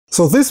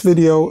So this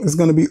video is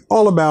going to be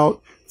all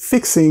about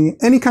fixing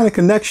any kind of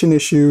connection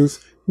issues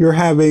you're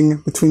having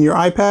between your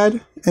iPad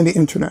and the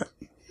internet.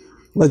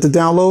 Let the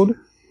download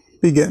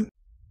begin.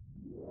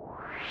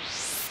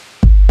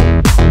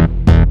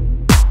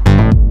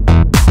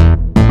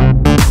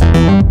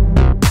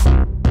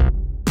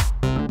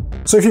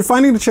 So if you're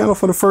finding the channel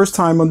for the first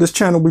time, on this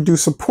channel we do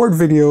support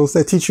videos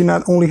that teach you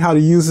not only how to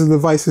use the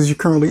devices you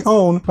currently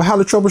own, but how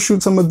to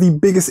troubleshoot some of the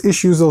biggest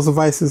issues those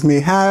devices may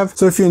have.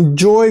 So if you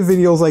enjoy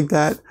videos like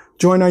that,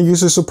 join our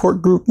user support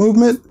group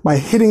movement by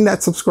hitting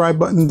that subscribe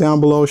button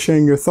down below,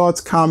 sharing your thoughts,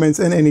 comments,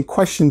 and any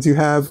questions you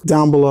have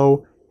down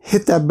below.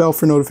 Hit that bell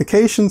for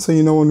notifications so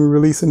you know when we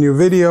release a new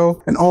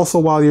video. And also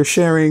while you're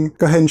sharing,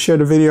 go ahead and share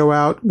the video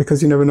out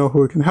because you never know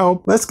who it can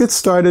help. Let's get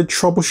started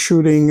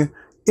troubleshooting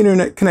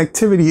internet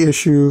connectivity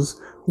issues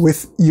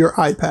with your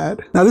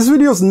iPad. Now this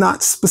video is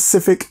not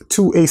specific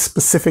to a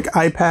specific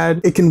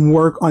iPad. It can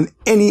work on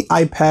any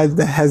iPad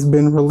that has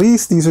been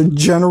released. These are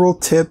general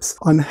tips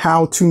on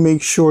how to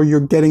make sure you're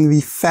getting the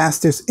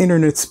fastest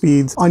internet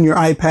speeds on your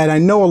iPad. I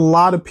know a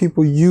lot of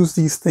people use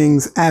these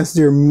things as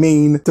their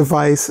main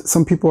device.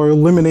 Some people are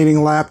eliminating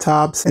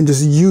laptops and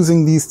just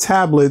using these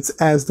tablets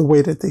as the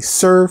way that they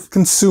surf,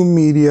 consume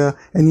media,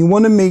 and you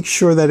want to make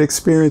sure that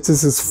experience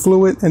is as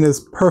fluid and as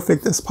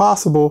perfect as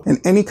possible,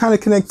 and any kind of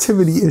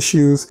connectivity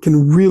issues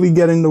can really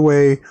get in the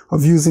way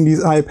of using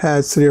these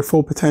iPads to their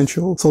full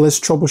potential. So let's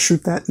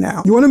troubleshoot that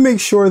now. You want to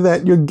make sure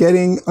that you're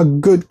getting a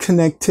good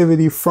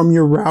connectivity from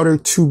your router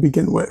to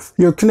begin with.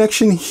 Your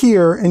connection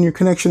here and your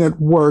connection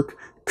at work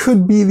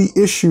could be the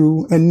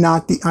issue and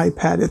not the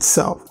iPad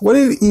itself. One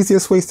of the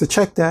easiest ways to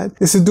check that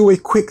is to do a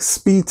quick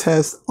speed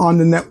test on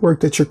the network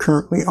that you're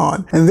currently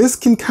on. And this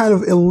can kind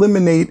of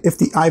eliminate if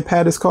the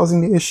iPad is causing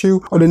the issue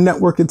or the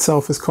network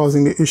itself is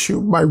causing the issue.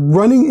 By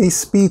running a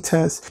speed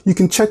test, you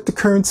can check the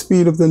current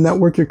speed of the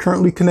network you're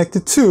currently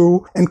connected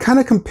to and kind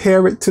of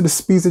compare it to the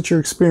speeds that you're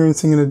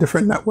experiencing in a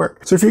different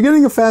network. So if you're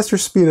getting a faster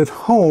speed at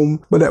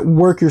home, but at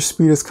work your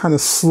speed is kind of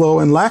slow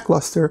and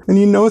lackluster, then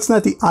you know it's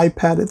not the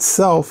iPad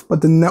itself,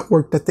 but the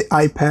network that the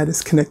iPad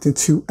is connected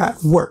to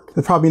at work.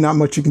 There's probably not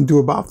much you can do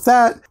about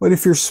that, but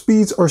if your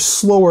speeds are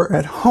slower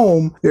at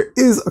home, there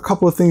is a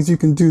couple of things you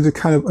can do to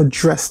kind of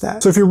address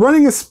that. So if you're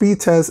running a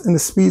speed test and the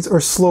speeds are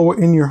slower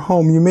in your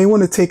home, you may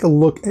want to take a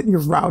look at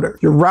your router.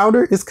 Your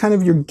router is kind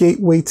of your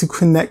gateway to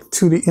connect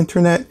to the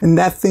internet, and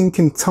that thing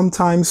can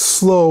sometimes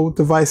slow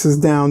devices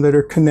down that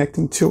are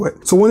connecting to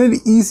it. So one of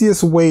the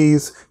easiest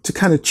ways to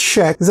kind of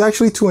check is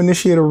actually to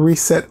initiate a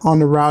reset on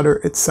the router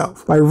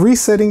itself. By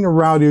resetting the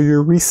router,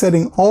 you're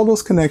resetting all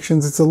those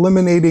connections. It's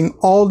eliminating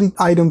all the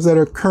items that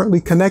are currently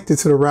connected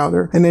to the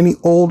router, and any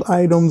old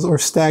items or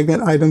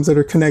stagnant items that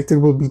are connected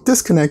will be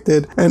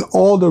disconnected, and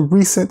all the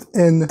recent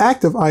and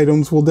active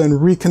items will then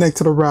reconnect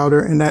to the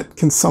router, and that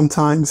can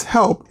sometimes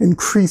help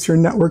increase your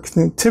network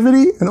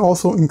connectivity and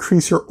also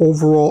increase your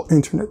overall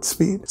internet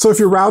speed. So if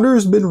your router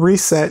has been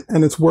reset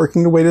and it's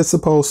working the way that it's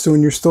supposed to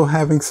and you're still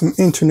having some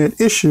internet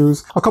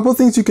issues, a couple of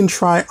things you can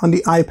try on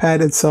the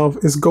iPad itself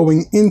is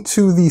going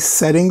into the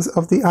settings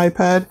of the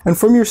iPad, and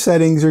from your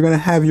settings you're going to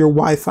have your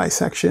Wi-Fi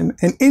section,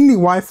 and in the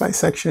Wi-Fi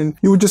section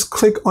you would just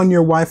click on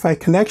your Wi-Fi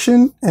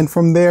connection, and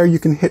from there you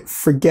can hit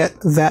forget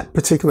that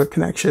particular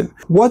connection.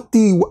 What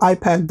the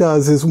iPad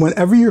does is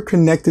whenever you're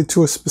connected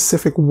to a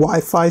specific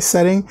Wi-Fi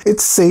setting, it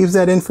saves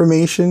that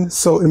information,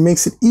 so it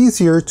makes it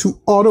easier to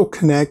auto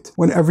connect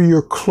whenever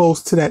you're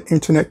close to that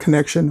internet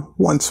connection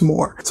once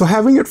more. So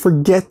having it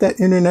forget that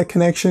internet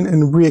connection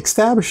and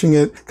re-establishing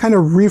it kind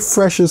of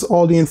refreshes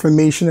all the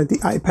information that the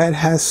iPad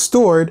has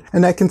stored,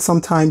 and that can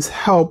sometimes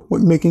help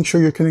with making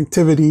sure your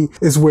connectivity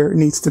is where it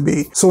needs to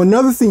be. So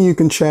another thing you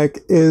can check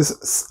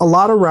is a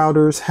lot of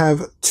routers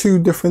have two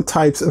different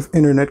types of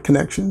internet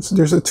connections.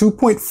 There's a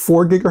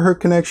 2.4 gigahertz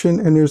connection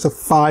and there's a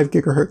 5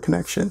 gigahertz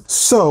connection.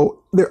 So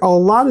there are a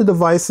lot of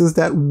devices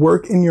that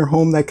work in your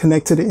home that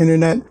connect to the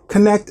internet,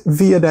 connect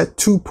via that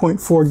 2.4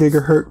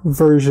 gigahertz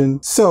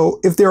version. So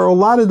if there are a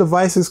lot of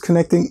devices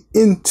connecting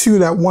into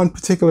that one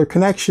particular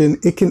connection,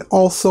 it can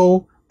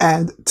also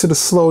add to the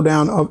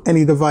slowdown of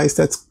any device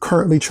that's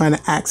currently trying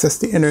to access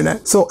the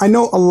internet. So I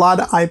know a lot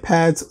of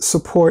iPads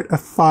support a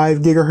 5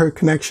 gigahertz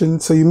connection,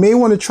 so you may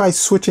want to try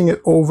switching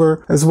it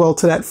over as well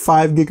to that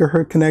 5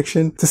 gigahertz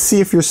connection to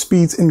see if your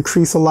speeds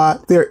increase a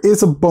lot. There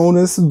is a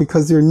bonus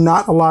because there are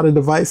not a lot of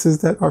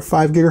devices that are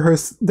 5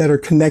 gigahertz that are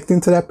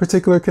connecting to that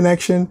particular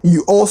connection.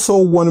 You also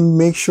want to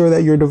make sure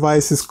that your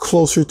device is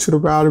closer to the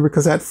router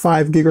because that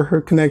 5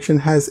 gigahertz connection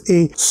has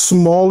a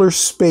smaller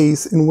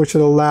space in which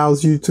it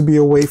allows you to be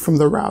away from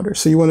the router.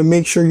 So you want to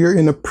make sure you're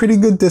in a pretty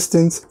good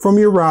distance from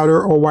your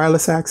router or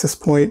wireless access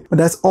point, but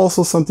that's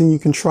also something you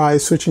can try,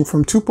 switching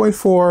from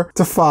 2.4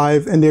 to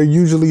 5, and they're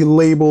usually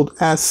labeled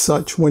as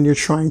such when you're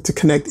trying to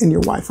connect in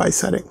your Wi-Fi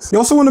settings. You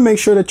also want to make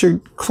sure that you're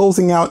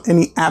closing out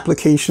any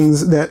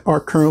applications that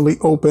are currently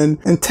open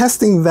and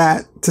testing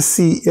that to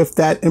see if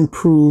that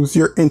improves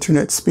your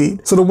internet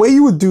speed. So the way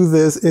you would do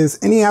this is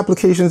any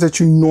applications that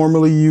you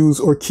normally use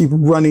or keep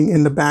running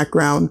in the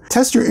background,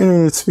 test your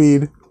internet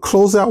speed,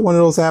 close out one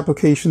of those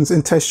applications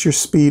and test your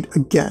speed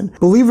again.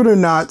 Believe it or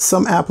not,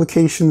 some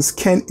applications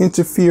can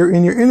interfere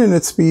in your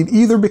internet speed,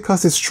 either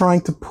because it's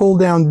trying to pull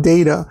down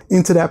data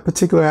into that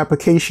particular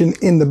application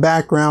in the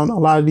background. A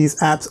lot of these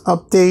apps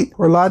update,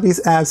 or a lot of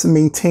these apps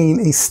maintain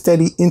a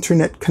steady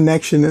internet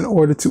connection in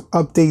order to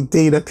update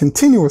data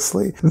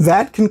continuously.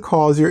 That can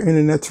cause your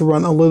internet to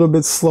run a little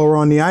bit slower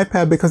on the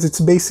iPad because it's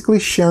basically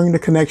sharing the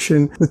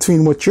connection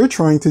between what you're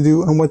trying to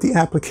do and what the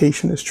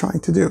application is trying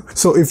to do.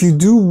 So if you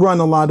do run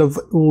a lot of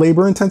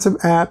labor-intensive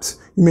apps,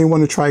 you may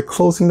want to try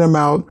closing them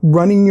out,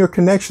 running your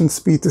connection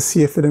speed to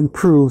see if it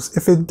improves.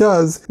 If it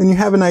does, then you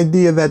have an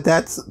idea that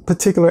that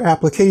particular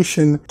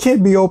application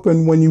can't be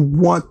open when you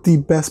want the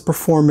best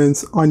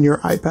performance on your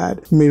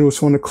iPad. You may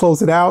just want to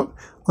close it out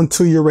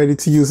until you're ready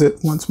to use it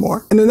once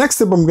more. And the next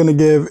tip I'm going to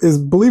give is,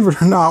 believe it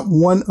or not,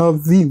 one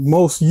of the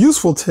most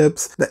useful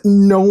tips that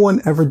no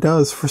one ever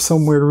does for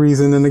some weird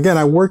reason. And again,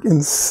 I work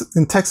in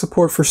tech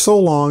support for so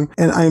long,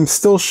 and I am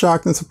still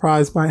shocked and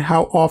surprised by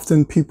how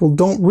often people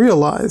don't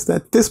realize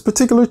that this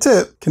particular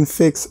tip can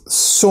fix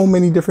so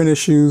many different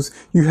issues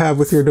you have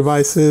with your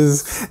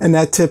devices. And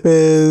that tip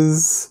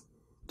is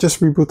just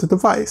reboot the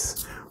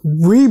device.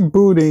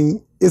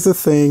 Rebooting is a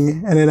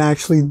thing, and it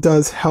actually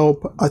does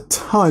help a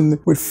ton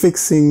with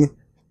fixing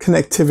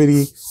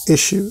connectivity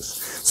issues.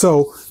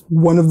 So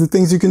one of the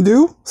things you can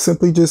do,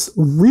 simply just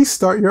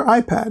restart your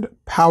iPad,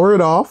 power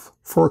it off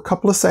for a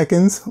couple of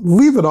seconds,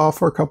 leave it off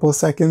for a couple of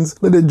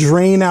seconds, let it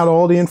drain out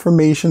all the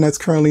information that's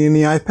currently in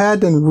the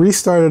iPad, then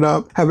restart it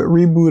up, have it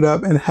reboot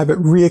up, and have it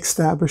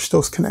reestablish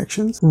those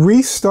connections.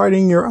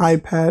 Restarting your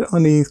iPad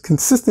on a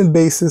consistent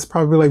basis,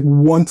 probably like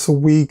once a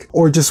week,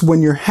 or just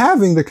when you're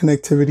having the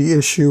connectivity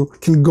issue,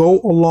 can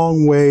go a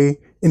long way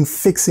in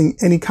fixing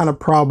any kind of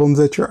problems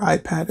that your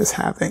iPad is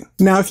having.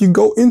 Now, if you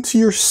go into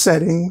your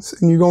settings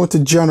and you go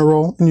into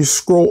general and you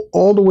scroll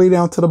all the way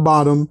down to the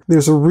bottom,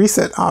 there's a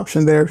reset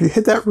option there. If you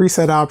hit that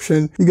reset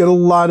option, you get a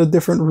lot of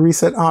different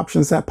reset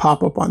options that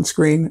pop up on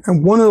screen.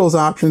 And one of those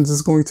options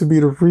is going to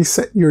be to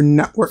reset your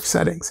network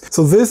settings.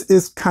 So this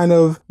is kind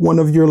of one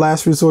of your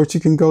last resorts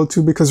you can go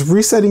to, because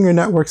resetting your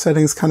network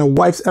settings kind of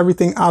wipes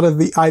everything out of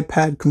the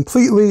iPad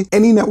completely.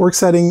 Any network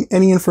setting,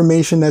 any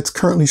information that's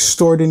currently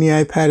stored in the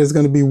iPad is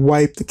going to be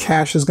wiped. The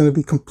cache is going to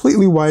be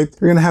completely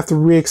wiped. You're going to have to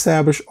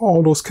reestablish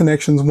all those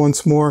connections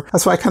once more.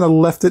 That's why I kind of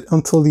left it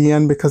until the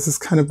end, because it's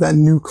kind of that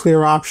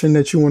nuclear option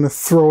that you want to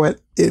throw at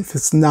if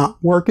it's not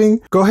working.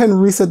 Go ahead and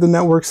reset the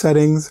network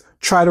settings,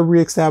 try to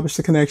reestablish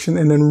the connection,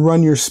 and then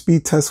run your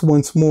speed test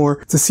once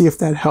more to see if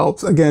that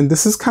helps. Again,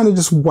 this is kind of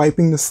just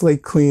wiping the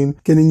slate clean,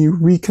 getting you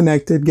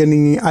reconnected,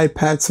 getting the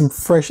iPad some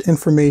fresh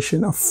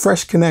information, a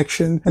fresh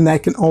connection, and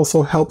that can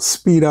also help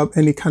speed up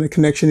any kind of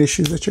connection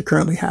issues that you're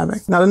currently having.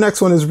 Now, the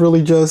next one is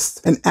really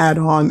just an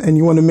add-on, and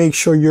you want to make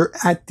sure you're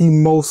at the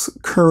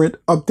most current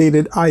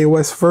updated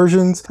iOS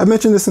versions. I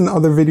mentioned this in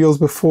other videos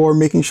before.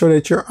 Making sure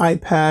that your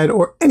iPad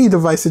or any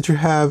device that you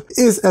have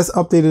is as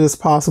updated as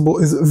possible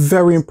is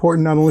very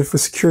important, not only for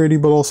security,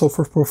 but also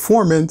for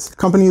performance.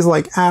 Companies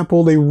like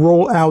Apple, they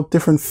roll out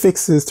different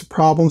fixes to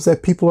problems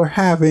that people are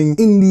having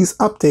in these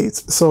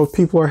updates. So if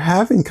people are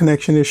having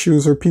connection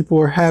issues, or people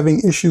are having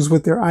issues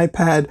with their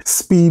iPad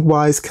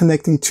speed-wise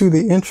connecting to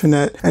the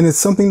internet, and it's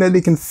something that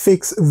they can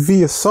fix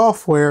via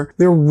software,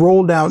 they're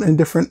rolled out in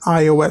different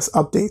iOS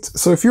updates.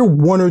 So if you're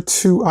 1 or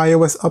 2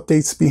 iOS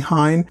updates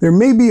behind, there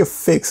may be a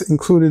fix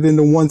included in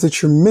the ones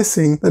that you're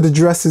missing that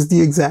addresses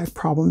the exact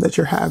problem that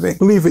you're having.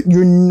 Believe it,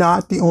 you're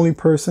not the only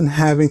person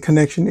having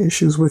connection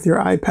issues with your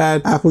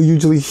iPad. Apple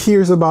usually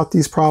hears about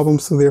these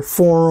problems through their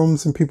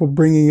forums and people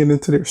bringing it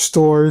into their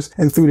stores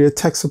and through their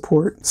tech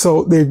support.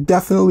 So they're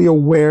definitely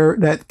aware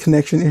that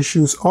connection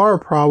issues are a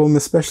problem,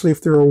 especially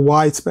if they're a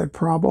widespread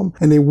problem.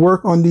 And they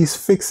work on these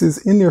fixes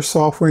in their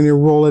software and they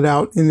roll it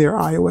out in their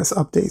iOS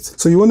updates.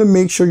 So you want to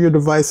make sure your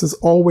device is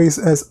always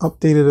as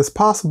updated as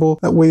possible.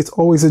 That way it's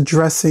always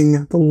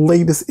addressing the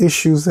latest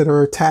issues that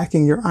are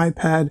attacking your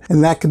iPad.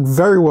 And that could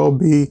very well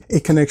be a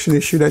connection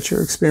issue that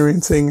you're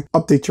experiencing.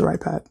 Update your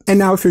iPad. And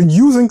now if you're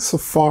using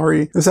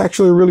Safari, there's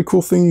actually a really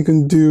cool thing you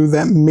can do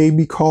that may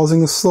be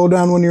causing a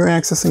slowdown when you're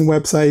accessing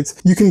websites.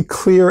 You can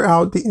clear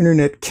out the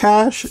internet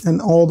cache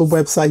and all the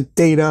website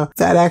data.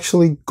 That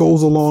actually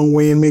goes a long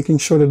way in making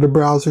sure that the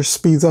browser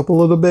speeds up a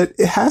little bit.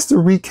 It has to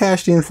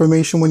recache the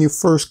information when you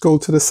first go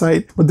to the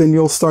site, but then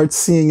you'll start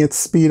seeing it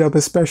speed up,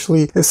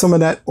 especially if some of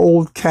that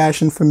old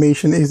cache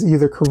information is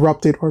either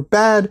corrupted or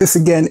bad. This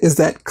again is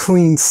that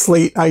clean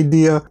slate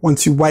idea.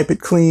 Once you wipe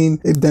it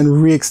clean, it then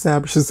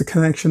reestablishes the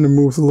connection and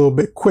moves a little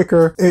bit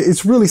quicker.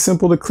 It's really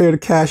simple to clear the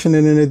cache and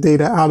internet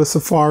data out of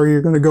Safari.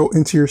 You're going to go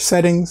into your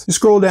settings, you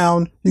scroll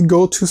down, you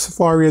go to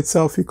Safari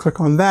itself, you click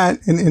on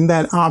that, and in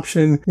that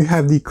option, you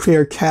have the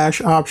clear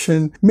cache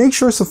option. Make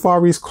sure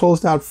Safari is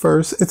closed out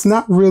first. It's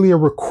not really a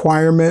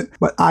requirement,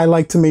 but I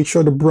like to make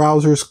sure the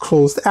browser is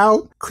closed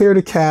out clear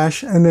the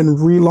cache, and then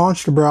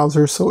relaunch the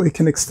browser so it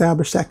can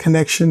establish that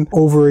connection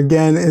over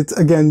again. It's,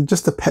 again,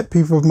 just a pet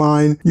peeve of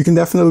mine. You can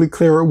definitely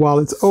clear it while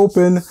it's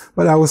open,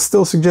 but I would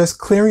still suggest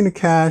clearing the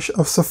cache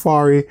of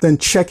Safari, then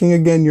checking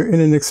again your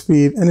internet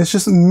speed. And it's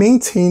just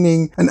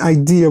maintaining an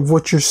idea of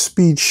what your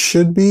speed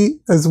should be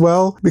as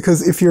well,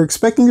 because if you're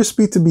expecting your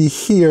speed to be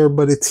here,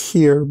 but it's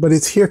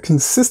here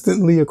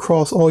consistently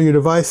across all your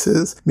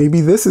devices,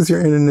 maybe this is your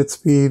internet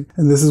speed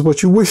and this is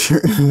what you wish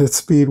your internet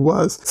speed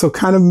was. So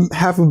kind of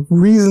have a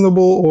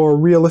reasonable or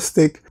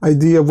realistic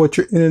idea of what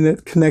your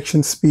internet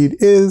connection speed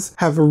is.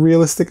 Have a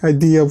realistic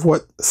idea of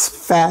what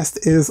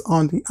fast is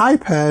on the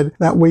iPad.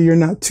 That way you're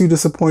not too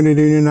disappointed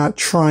and you're not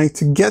trying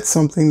to get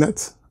something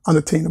that's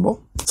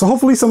unattainable. So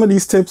hopefully some of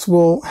these tips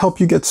will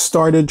help you get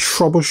started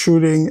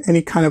troubleshooting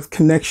any kind of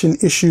connection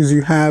issues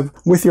you have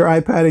with your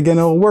iPad. Again,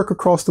 it'll work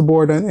across the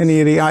board on any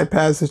of the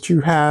iPads that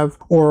you have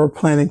or are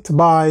planning to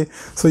buy.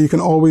 So you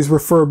can always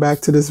refer back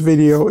to this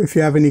video if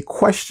you have any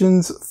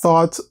questions,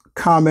 thoughts,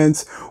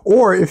 comments,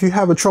 or if you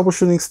have a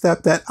troubleshooting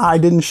step that I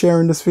didn't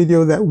share in this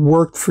video that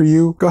worked for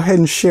you, go ahead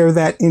and share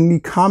that in the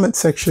comment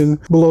section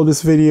below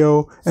this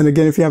video. And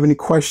again, if you have any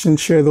questions,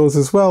 share those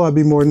as well. I'd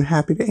be more than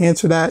happy to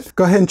answer that.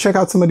 Go ahead and check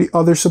out some of the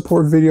other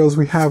support videos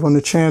we have on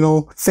the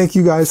channel. Thank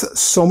you guys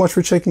so much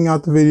for checking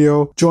out the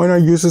video. Join our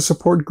user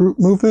support group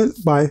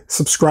movement by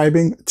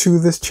subscribing to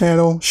this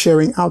channel,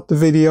 sharing out the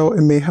video.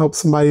 It may help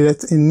somebody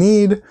that's in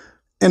need.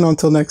 And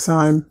until next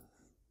time,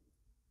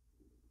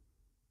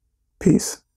 peace.